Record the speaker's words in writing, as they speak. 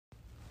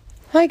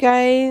Hi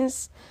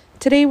guys!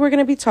 Today we're going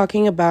to be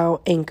talking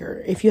about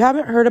Anchor. If you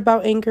haven't heard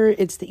about Anchor,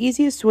 it's the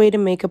easiest way to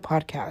make a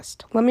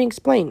podcast. Let me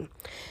explain.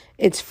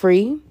 It's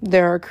free.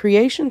 There are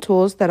creation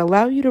tools that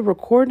allow you to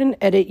record and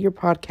edit your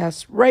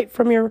podcast right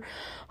from your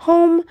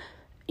home,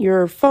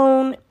 your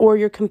phone, or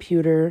your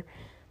computer.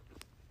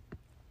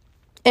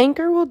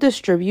 Anchor will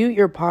distribute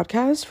your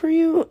podcast for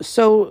you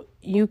so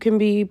you can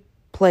be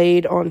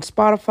played on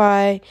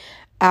Spotify,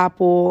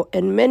 Apple,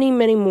 and many,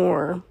 many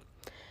more.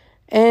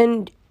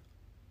 And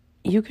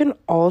you can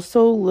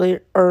also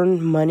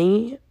earn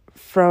money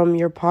from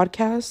your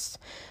podcasts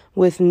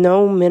with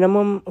no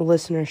minimum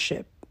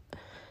listenership.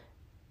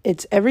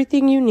 It's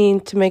everything you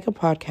need to make a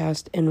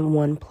podcast in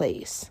one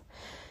place.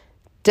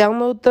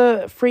 Download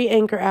the free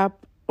Anchor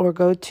app or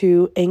go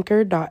to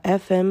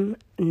anchor.fm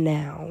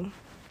now.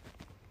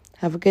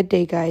 Have a good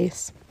day,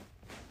 guys.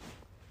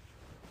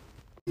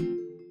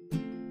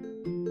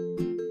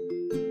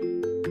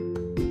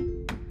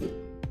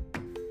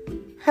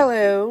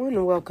 Hello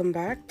and welcome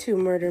back to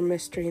Murder,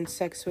 Mystery, and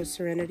Sex with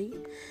Serenity.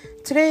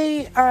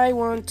 Today I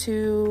want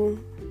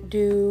to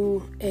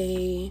do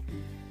a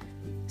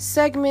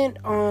segment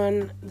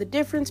on the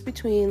difference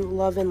between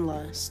love and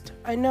lust.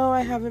 I know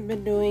I haven't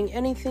been doing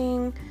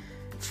anything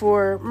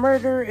for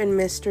murder and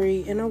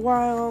mystery in a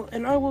while,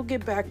 and I will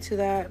get back to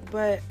that,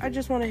 but I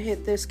just want to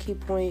hit this key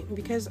point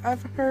because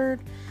I've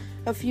heard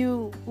a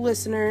few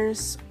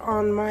listeners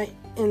on my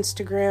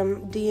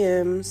Instagram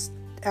DMs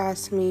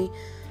ask me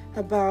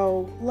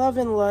about love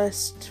and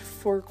lust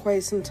for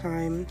quite some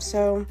time,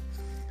 so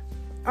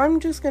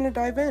I'm just gonna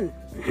dive in.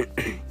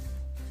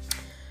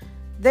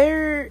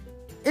 There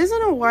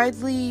isn't a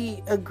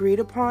widely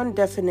agreed upon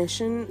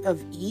definition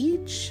of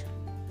each,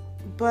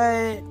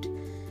 but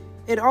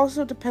it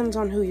also depends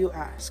on who you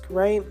ask,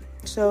 right?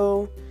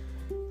 So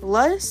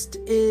lust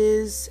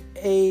is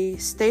a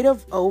state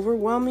of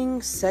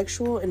overwhelming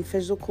sexual and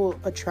physical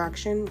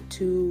attraction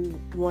to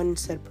one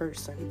said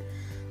person.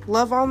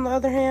 Love, on the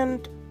other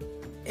hand,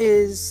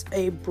 is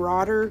a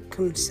broader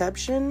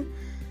conception,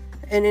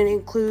 and it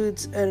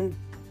includes a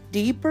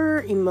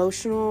deeper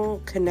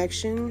emotional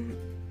connection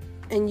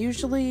and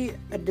usually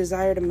a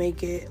desire to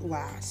make it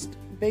last.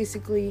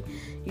 Basically,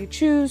 you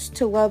choose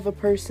to love a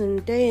person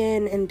day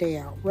in and day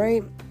out,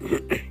 right?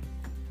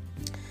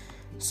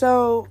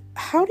 So,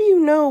 how do you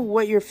know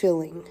what you're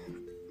feeling?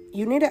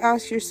 You need to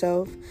ask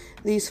yourself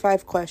these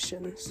 5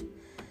 questions.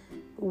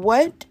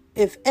 What,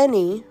 if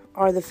any,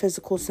 are the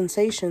physical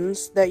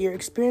sensations that you're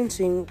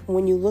experiencing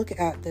when you look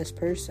at this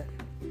person?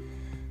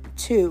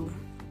 2,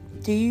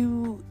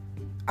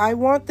 I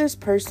want this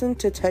person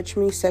to touch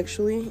me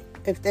sexually?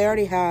 If they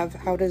already have,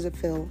 how does it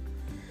feel?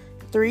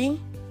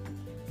 3,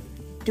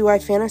 do I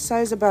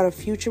fantasize about a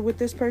future with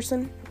this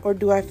person? Or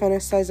do I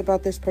fantasize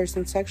about this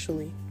person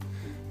sexually?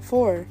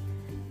 4,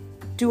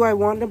 do I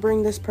want to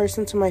bring this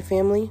person to my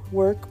family,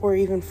 work, or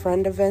even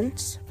friend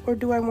events? Or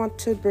do I want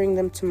to bring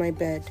them to my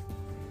bed?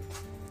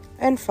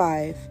 And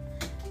 5,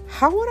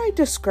 how would I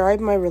describe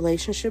my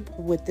relationship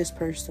with this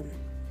person?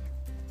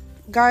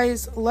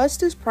 Guys,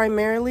 lust is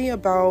primarily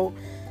about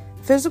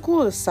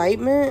physical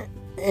excitement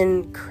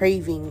and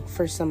craving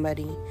for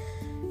somebody.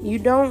 You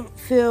don't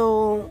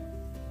feel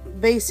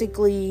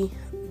basically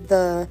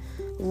the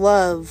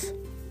love,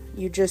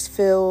 you just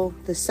feel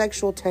the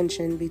sexual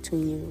tension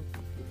between you.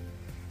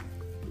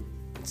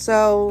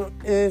 So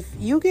if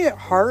you get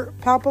heart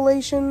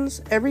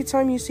palpitations every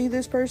time you see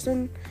this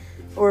person,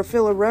 or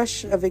feel a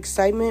rush of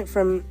excitement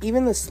from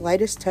even the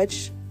slightest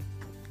touch,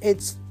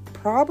 it's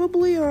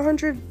probably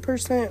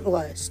 100%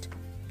 lust,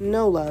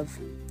 no love.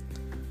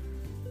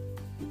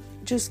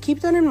 Just keep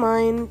that in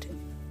mind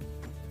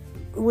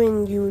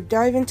when you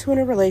dive into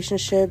a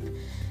relationship,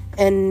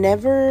 and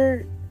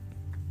never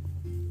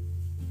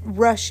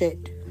rush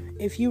it.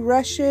 If you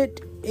rush it,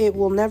 it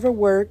will never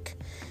work.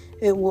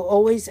 It will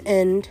always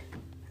end,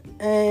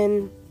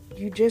 and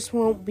you just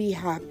won't be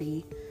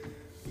happy.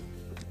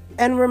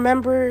 And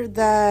remember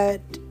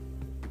that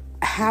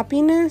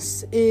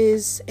happiness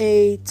is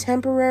a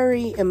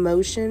temporary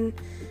emotion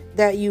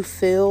that you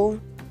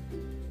feel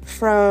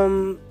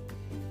from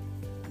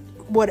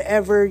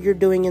whatever you're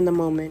doing in the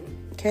moment,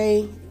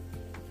 okay?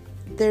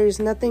 There's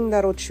nothing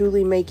that'll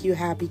truly make you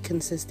happy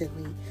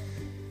consistently.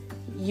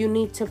 You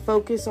need to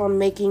focus on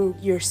making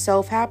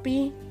yourself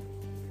happy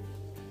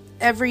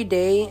every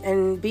day,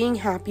 and being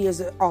happy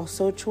is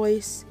also a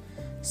choice.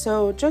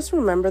 So just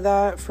remember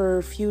that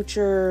for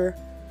future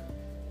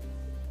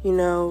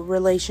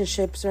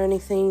relationships or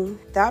anything.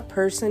 That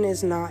person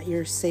is not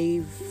your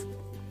safe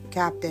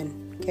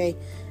captain, okay?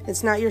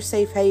 It's not your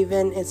safe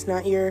haven. It's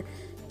not your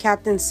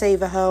Captain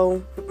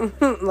Save-A-Ho,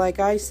 like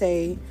I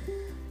say.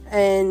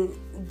 And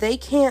they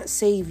can't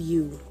save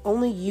you.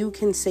 Only you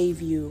can save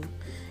you.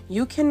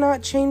 You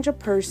cannot change a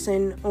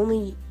person.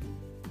 Only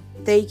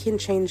they can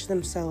change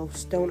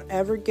themselves. Don't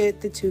ever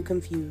get the two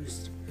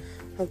confused,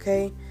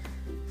 okay?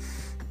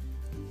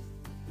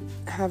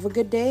 Have a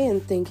good day,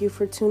 and thank you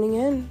for tuning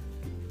in.